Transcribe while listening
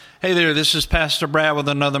Hey there, this is Pastor Brad with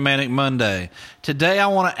another Manic Monday. Today I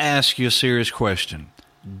want to ask you a serious question.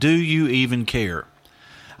 Do you even care?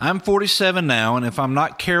 I'm 47 now, and if I'm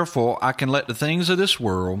not careful, I can let the things of this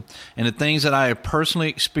world and the things that I have personally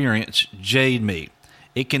experienced jade me.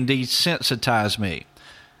 It can desensitize me.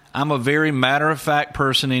 I'm a very matter-of-fact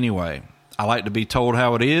person anyway. I like to be told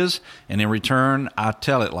how it is, and in return, I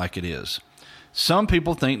tell it like it is. Some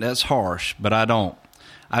people think that's harsh, but I don't.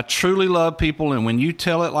 I truly love people, and when you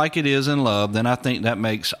tell it like it is in love, then I think that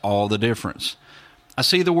makes all the difference. I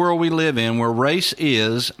see the world we live in where race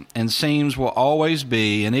is and seems will always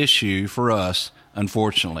be an issue for us,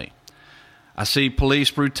 unfortunately. I see police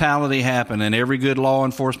brutality happen, and every good law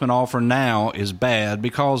enforcement offer now is bad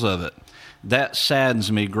because of it. That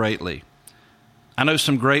saddens me greatly. I know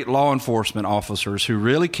some great law enforcement officers who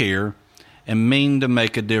really care and mean to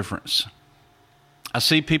make a difference. I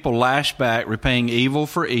see people lash back, repaying evil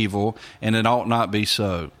for evil, and it ought not be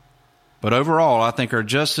so. But overall, I think our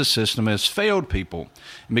justice system has failed people,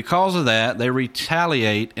 and because of that, they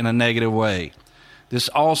retaliate in a negative way. This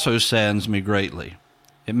also saddens me greatly.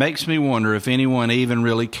 It makes me wonder if anyone even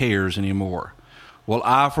really cares anymore. Well,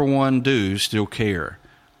 I, for one, do still care.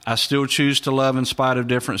 I still choose to love in spite of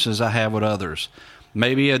differences I have with others.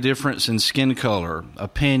 Maybe a difference in skin color,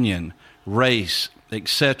 opinion, race,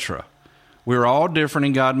 etc. We're all different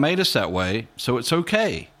and God made us that way, so it's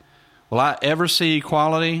okay. Will I ever see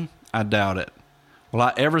equality? I doubt it. Will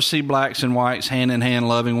I ever see blacks and whites hand in hand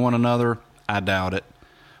loving one another? I doubt it.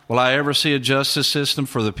 Will I ever see a justice system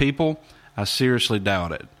for the people? I seriously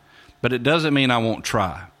doubt it. But it doesn't mean I won't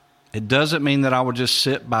try. It doesn't mean that I will just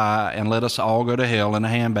sit by and let us all go to hell in a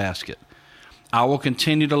handbasket. I will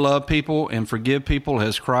continue to love people and forgive people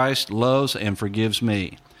as Christ loves and forgives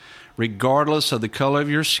me. Regardless of the color of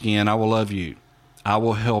your skin, I will love you. I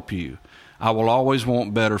will help you. I will always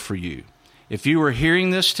want better for you. If you are hearing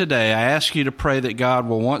this today, I ask you to pray that God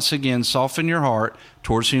will once again soften your heart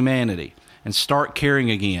towards humanity and start caring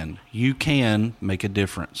again. You can make a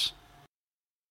difference.